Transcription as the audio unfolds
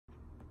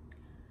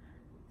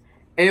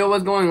Hey, yo,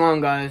 what's going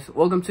on, guys?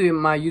 Welcome to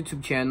my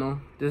YouTube channel.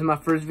 This is my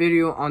first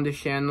video on this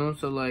channel,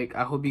 so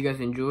I hope you guys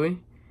enjoy.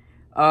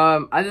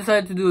 I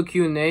decided to do a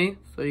Q&A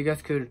so you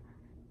guys could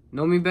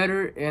know me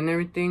better and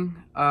everything.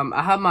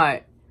 I have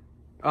my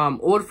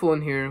old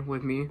phone here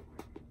with me,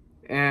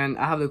 and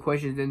I have the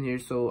questions in here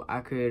so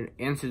I could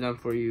answer them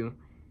for you.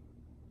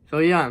 So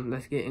yeah,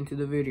 let's get into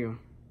the video.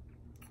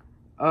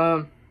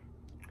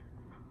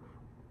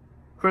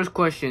 First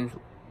question: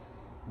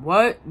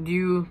 what do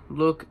you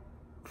look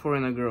for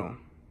in a girl?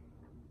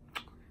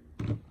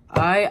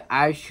 I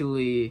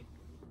actually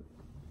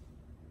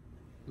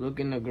look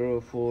in a girl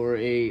for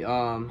a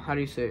how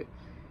do you say it?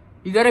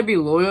 You gotta be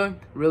loyal,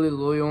 really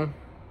loyal.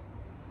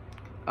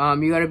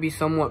 You gotta be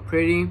somewhat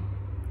pretty.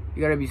 You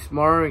gotta be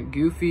smart,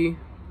 goofy.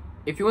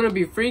 If you wanna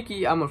be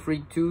freaky, I'm a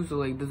freak too,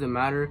 so it doesn't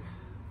matter.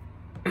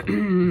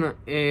 And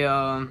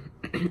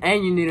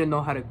you need to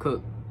know how to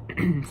cook.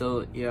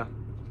 So yeah.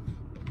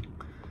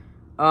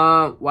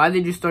 Why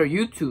did you start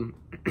YouTube?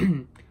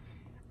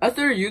 I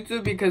started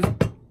YouTube because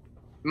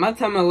my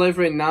time in life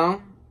right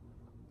now,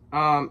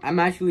 I'm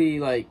actually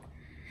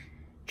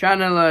trying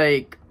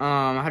to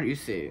how do you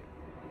say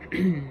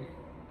it?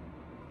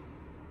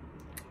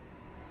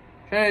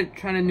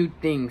 trying to new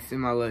things in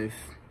my life.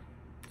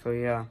 So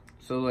yeah.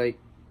 So I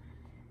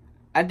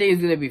think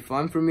it's gonna be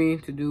fun for me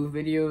to do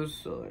videos.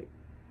 So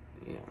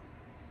yeah.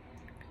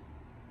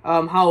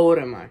 How old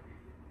am I?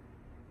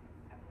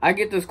 I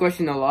get this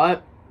question a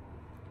lot.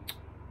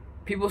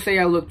 People say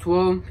I look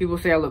 12, people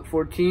say I look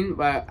 14,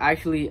 but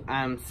actually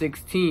I'm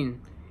 16.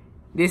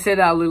 They said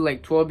I look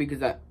like 12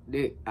 because I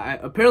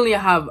apparently I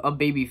have a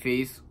baby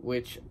face,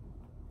 which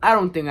I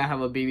don't think I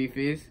have a baby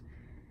face.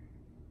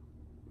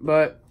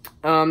 But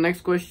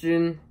next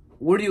question: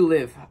 where do you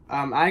live?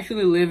 I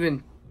actually live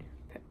in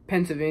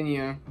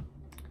Pennsylvania,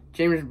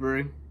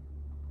 Chambersburg,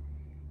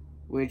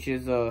 which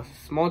is a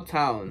small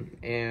town,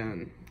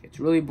 and it's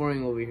really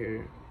boring over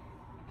here.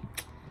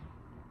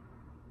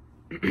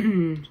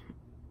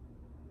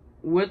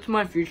 What's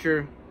my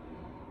future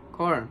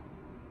car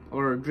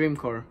or dream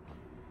car?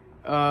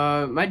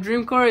 My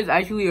dream car is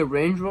actually a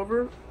Range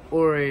Rover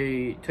or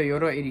a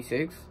Toyota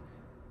 86,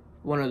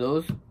 one of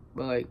those.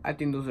 But I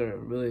think those are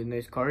really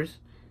nice cars.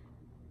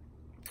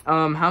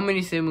 How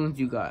many siblings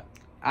you got?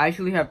 I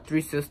actually have 3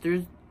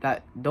 sisters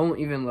that don't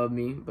even love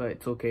me, but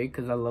it's okay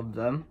because I love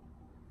them.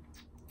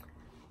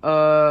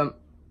 How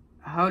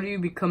do you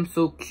become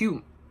so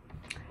cute?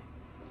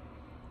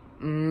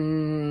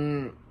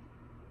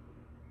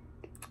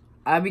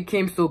 I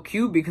became so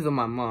cute because of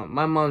my mom.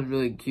 My mom's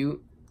really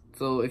cute.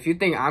 So if you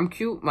think I'm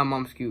cute, my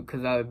mom's cute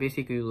because I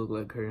basically look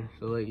like her.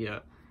 So yeah.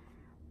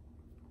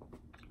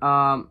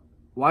 Why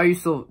are you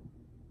so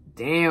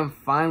damn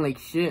fine like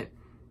shit?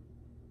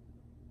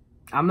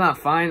 I'm not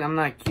fine, I'm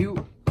not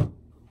cute,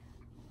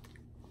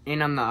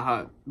 and I'm not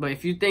hot. But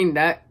if you think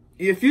that,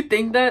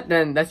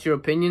 then that's your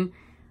opinion.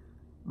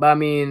 But I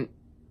mean,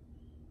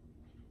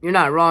 you're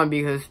not wrong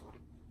because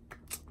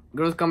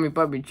girls call me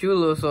Papi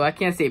Chulo, so I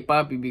can't say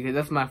Papi because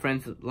that's my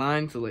friend's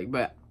line. So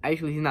but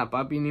actually he's not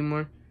Papi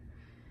anymore.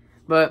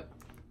 But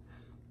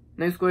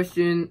next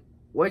question: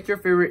 what's your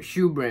favorite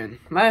shoe brand?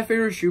 My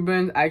favorite shoe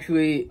brand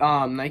actually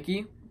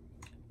Nike.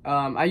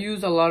 I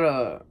use a lot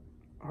of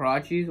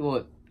Huaraches.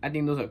 Well, I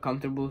think those are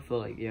comfortable.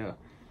 So yeah.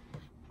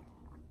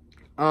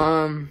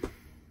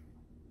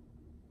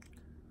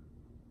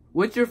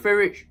 What's your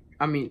favorite?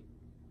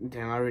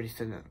 Damn, I already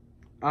said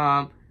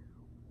that.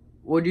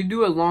 Would you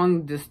do a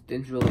long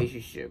distance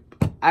relationship?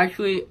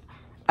 Actually,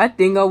 I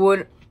think I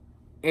would,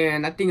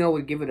 and I think I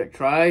would give it a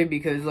try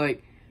because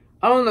I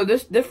don't know,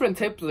 there's different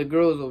types of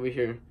girls over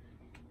here.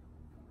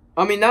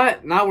 I mean,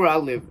 not where I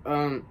live.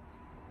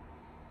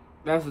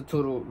 That's a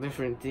total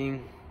different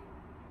thing.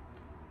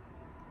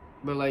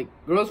 But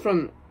girls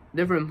from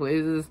different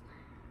places,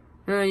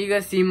 you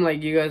guys seem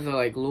like you guys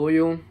are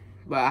loyal,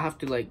 but I have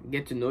to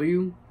get to know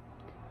you,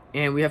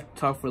 and we have to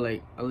talk for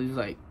at least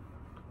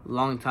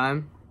long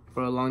time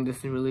for a long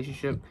distance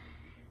relationship.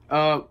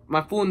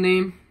 My full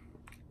name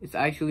is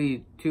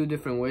actually 2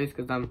 different ways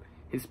because I'm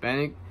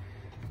Hispanic.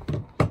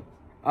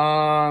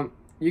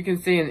 You can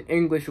say in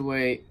English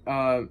way,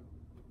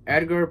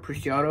 Edgar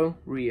Preciado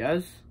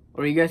Reyes,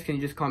 or you guys can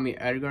just call me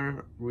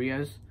Edgar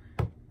Reyes.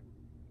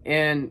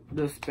 And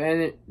the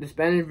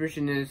Spanish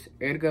version is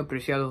Edgar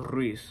Preciado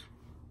Ruiz.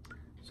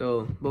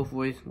 So both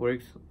ways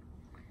works.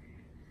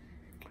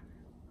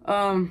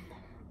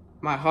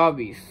 My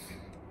hobbies.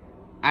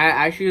 I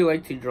actually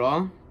like to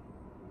draw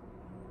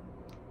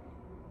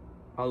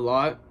a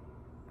lot.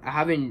 I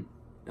haven't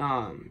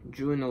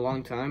drew in a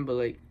long time,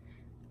 but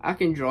I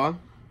can draw.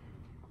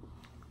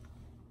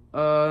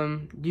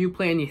 Do you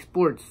play any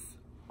sports?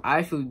 I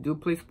actually do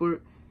play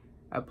sport.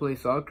 I play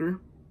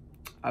soccer.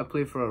 I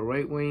play for a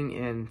right wing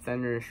and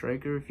center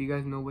striker, if you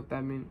guys know what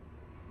that means.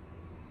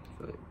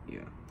 So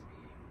yeah.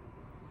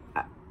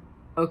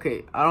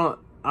 Okay, I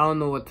don't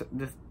know what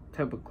this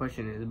type of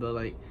question is,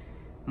 but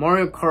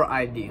Mario Kart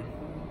ID.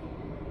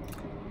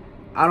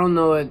 I don't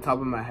know at the top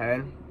of my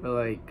head,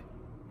 but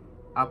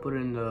I'll put it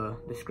in the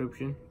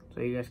description so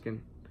you guys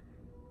can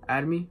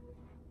add me.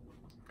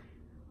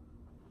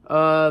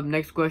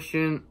 Next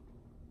question.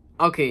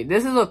 Okay,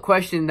 this is a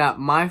question that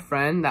my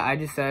friend that I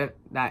just said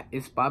that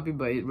is Poppy,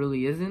 but it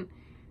really isn't.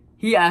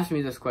 He asked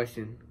me this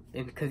question,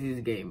 and because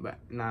he's gay, but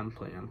nah, I'm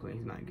playing.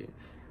 He's not gay.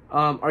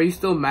 Are you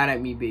still mad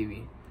at me,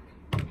 baby?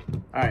 All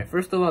right.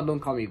 First of all, don't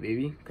call me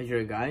baby, because you're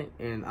a guy,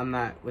 and I'm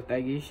not with that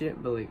gay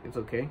shit. But like, it's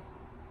okay,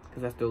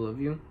 because I still love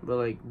you. But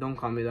like, don't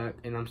call me that,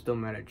 and I'm still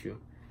mad at you.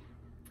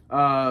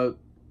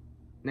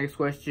 Next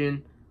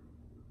question.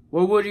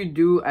 What would you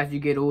do as you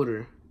get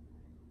older?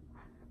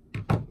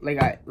 I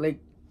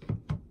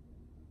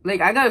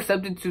got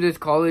accepted to this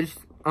college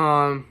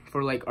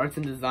for like arts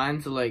and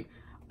design, so like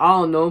I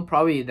don't know,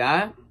 probably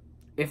that.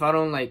 If I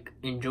don't like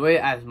enjoy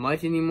it as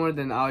much anymore,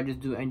 then I'll just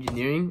do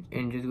engineering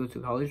and just go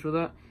to college for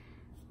that.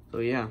 So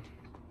yeah.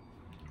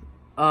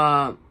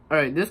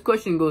 Alright, this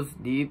question goes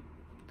deep.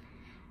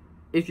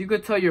 If you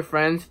could tell your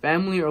friends,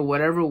 family, or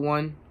whatever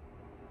one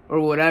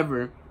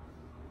word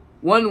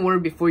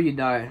before you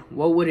die,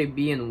 what would it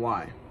be and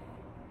why?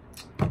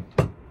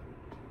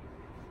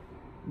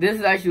 This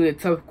is actually a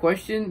tough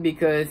question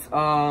because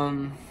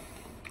I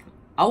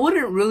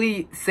wouldn't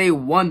really say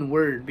one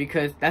word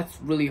because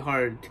that's really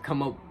hard to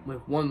come up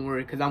with one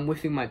word because I'm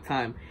wasting my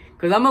time.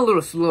 Because I'm a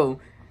little slow.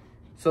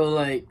 So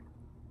like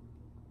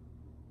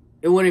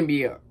it wouldn't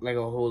be like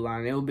a whole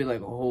line. It would be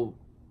like a whole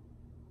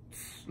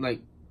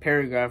like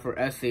paragraph or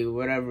essay or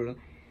whatever.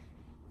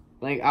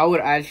 Like I would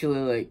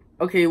actually like,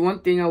 okay, one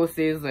thing I would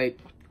say is like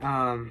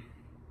I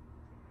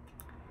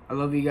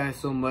love you guys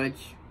so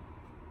much.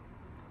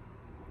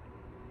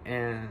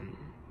 And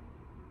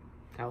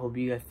I hope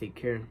you guys take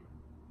care.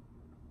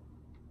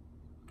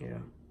 Yeah.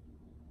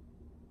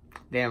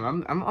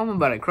 Damn, I'm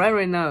about to cry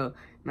right now.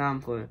 Nah,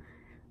 I'm playing.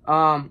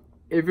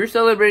 If you're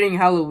celebrating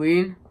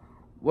Halloween,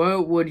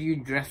 what would you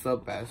dress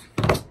up as?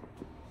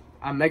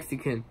 I'm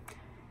Mexican,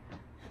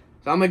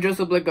 so I'm gonna dress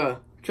up like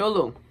a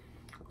cholo.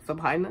 Some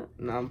hyena?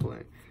 Nah, I'm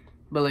playing.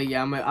 But like,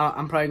 yeah,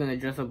 I'm probably gonna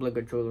dress up like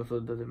a cholo, so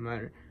it doesn't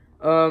matter.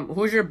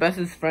 Who's your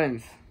bestest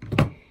friends?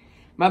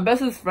 My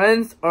bestest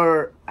friends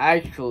are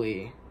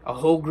actually a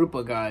whole group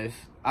of guys.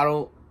 I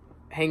don't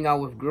hang out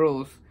with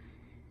girls.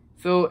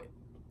 So,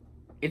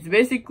 it's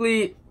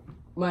basically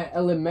my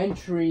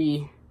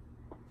elementary...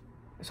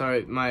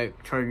 Sorry, my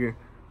charger.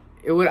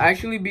 It would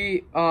actually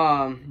be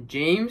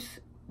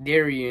James,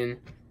 Darian,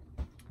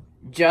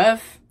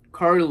 Jeff,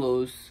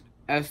 Carlos,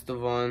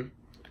 Estevan,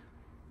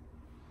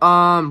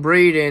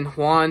 Braden,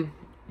 Juan,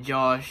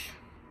 Josh,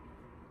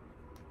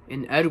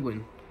 and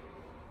Edwin.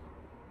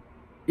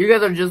 You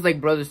guys are just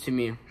like brothers to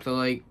me, so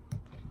like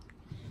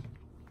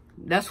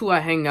that's who I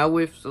hang out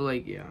with. So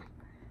like, yeah.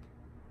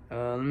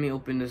 Let me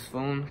open this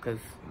phone, cause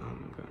oh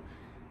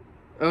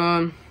my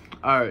god.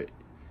 All right.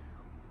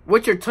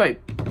 What's your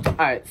type? All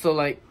right. So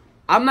like,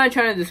 I'm not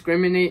trying to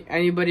discriminate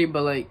anybody,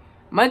 but like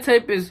my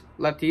type is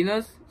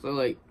Latinas. So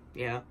like,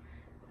 yeah.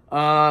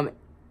 I've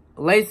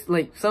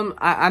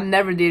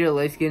never dated a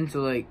light skin,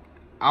 so like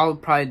I'll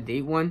probably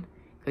date one,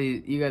 cause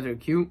you guys are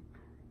cute.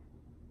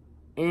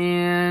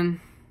 And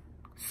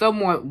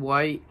somewhat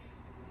white.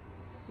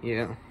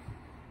 Yeah.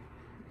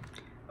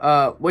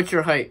 What's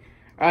your height?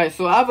 Alright,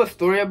 so I have a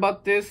story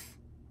about this.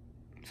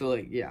 So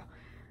like, yeah.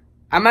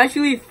 I'm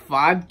actually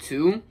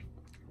 5'2",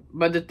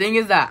 but the thing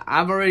is that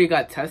I've already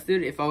got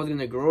tested if I was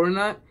gonna grow or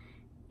not.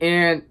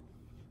 And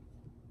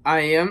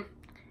I am.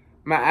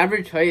 My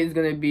average height is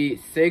gonna be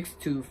 6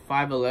 to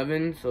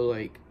 5'11". So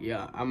like,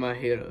 yeah, I'm gonna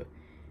hit a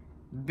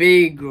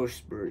big growth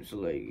spurt. So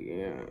like,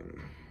 yeah.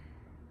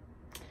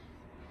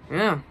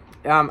 Yeah.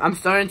 I'm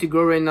starting to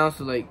grow right now,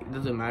 so like it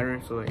doesn't matter.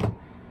 So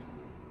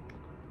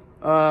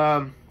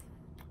like,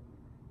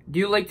 do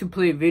you like to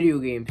play video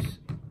games?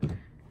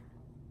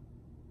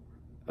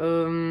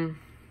 I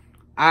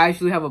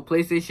actually have a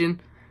PlayStation,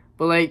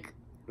 but like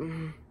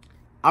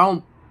I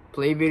don't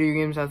play video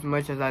games as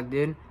much as I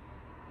did.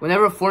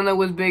 Whenever Fortnite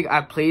was big,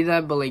 I played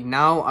that, but like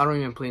now I don't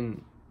even play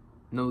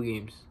no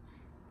games.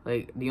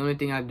 Like the only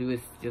thing I do is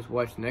just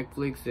watch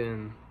Netflix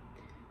and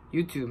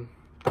YouTube.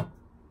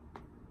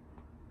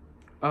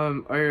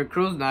 Are your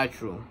curls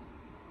natural?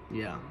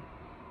 Yeah,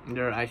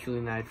 they're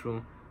actually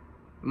natural.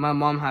 My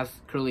mom has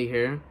curly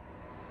hair,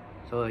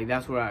 so like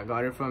that's where I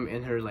got it from.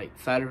 And her like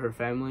side of her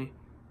family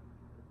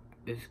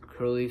is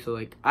curly, so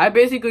like I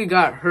basically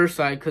got her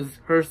side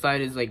because her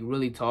side is like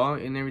really tall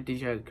and everything.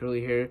 She has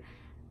curly hair.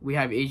 We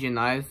have Asian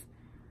eyes,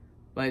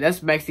 like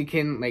that's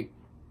Mexican. Like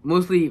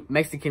mostly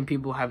Mexican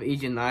people have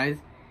Asian eyes,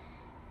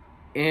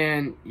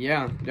 and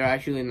yeah, they're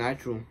actually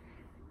natural.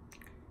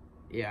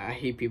 Yeah, I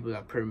hate people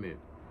that permit.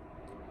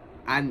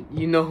 And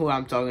you know who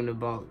I'm talking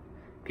about.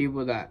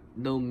 People that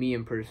know me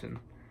in person.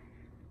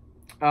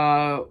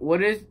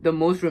 What is the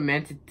most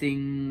romantic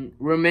thing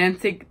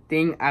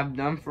I've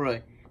done for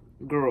a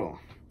girl?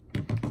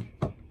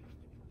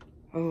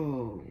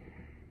 Oh.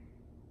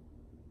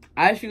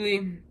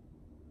 Actually,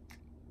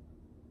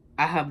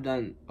 I have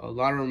done a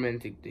lot of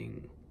romantic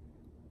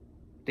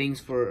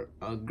things for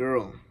a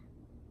girl.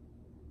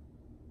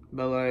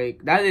 But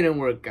like, that didn't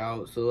work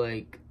out. So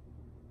like,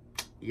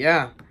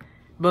 yeah.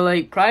 But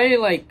like, probably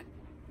like,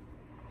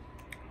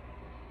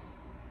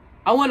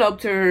 I went up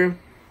to her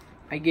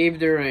I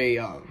gave her a,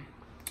 I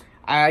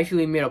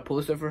actually made a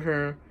poster for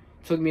her.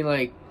 It took me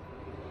like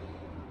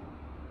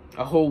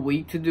a whole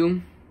week to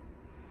do.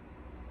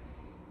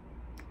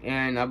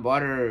 And I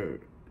bought her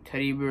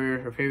teddy bear,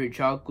 her favorite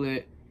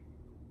chocolate.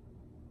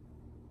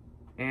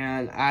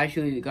 And I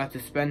actually got to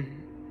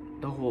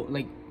spend the whole,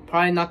 like,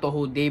 probably not the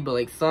whole day, but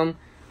like some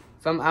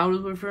hours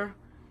with her.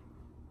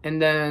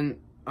 And then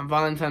on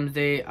Valentine's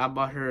Day, I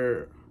bought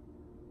her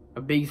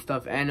a big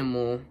stuffed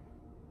animal,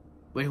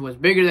 which was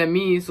bigger than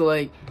me. So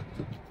like,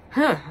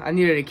 I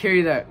needed to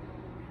carry that.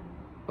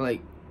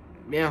 Like,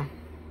 yeah.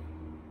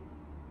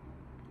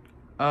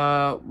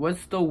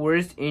 What's the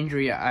worst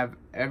injury I've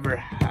ever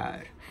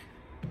had?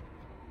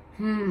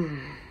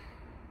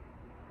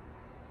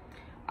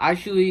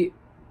 Actually,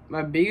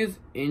 my biggest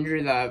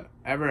injury that I've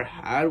ever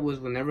had was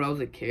whenever I was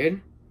a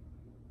kid.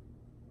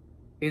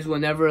 Is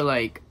whenever,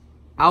 like,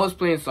 I was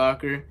playing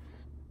soccer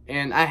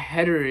and I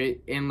headed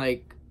it, and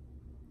like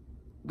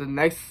the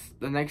next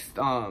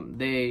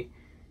day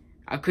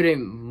I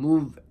couldn't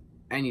move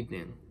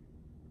anything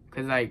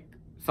because like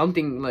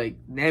something like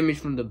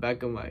damaged from the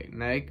back of my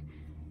neck,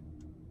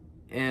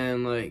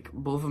 and like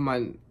both of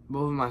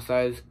my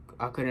sides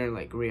I couldn't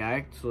like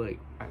react. So like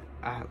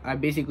I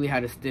basically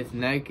had a stiff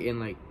neck, and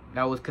like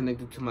that was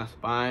connected to my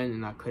spine,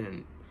 and I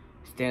couldn't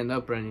stand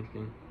up or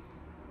anything.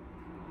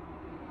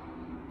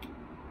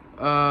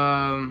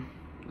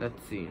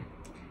 Let's see.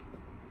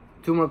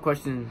 2 more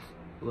questions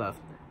left.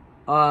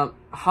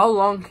 How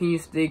long can you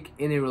stick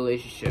in a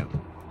relationship?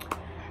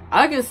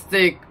 I can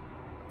stick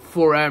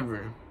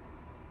forever.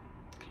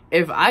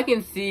 If I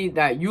can see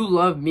that you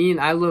love me and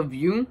I love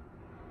you,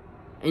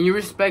 and you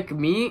respect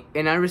me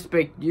and I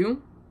respect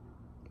you,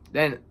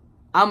 then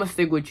I'ma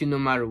stick with you no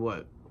matter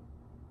what.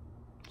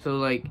 So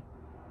like,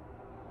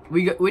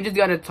 we just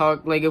gotta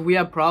talk. Like, if we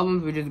have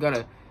problems, we just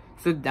gotta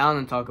sit down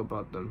and talk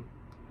about them.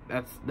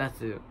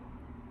 That's it.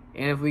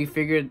 And if we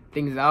figure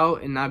things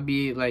out and not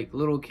be like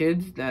little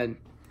kids, then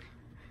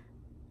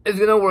it's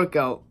gonna work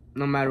out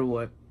no matter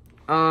what.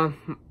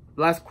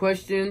 Last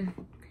question.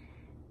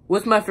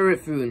 What's my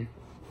favorite food?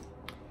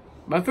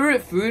 My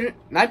favorite food,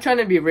 not trying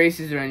to be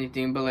racist or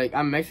anything, but like,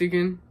 I'm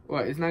Mexican.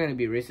 Well, it's not gonna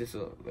be racist,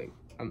 so like,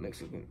 I'm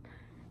Mexican.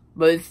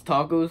 But it's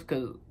tacos,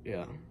 cause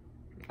yeah,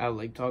 I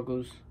like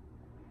tacos.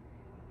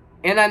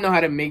 And I know how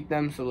to make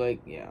them, so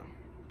like, yeah.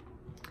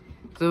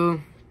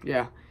 So,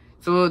 yeah.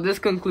 So this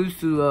concludes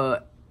to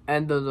the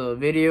end of the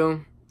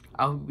video.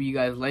 I hope you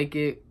guys like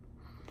it.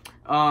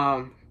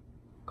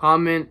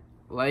 Comment,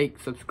 like,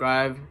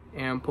 subscribe,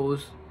 and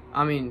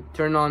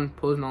turn on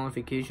post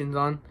notifications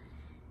on.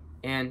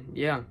 And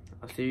yeah,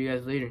 I'll see you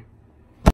guys later.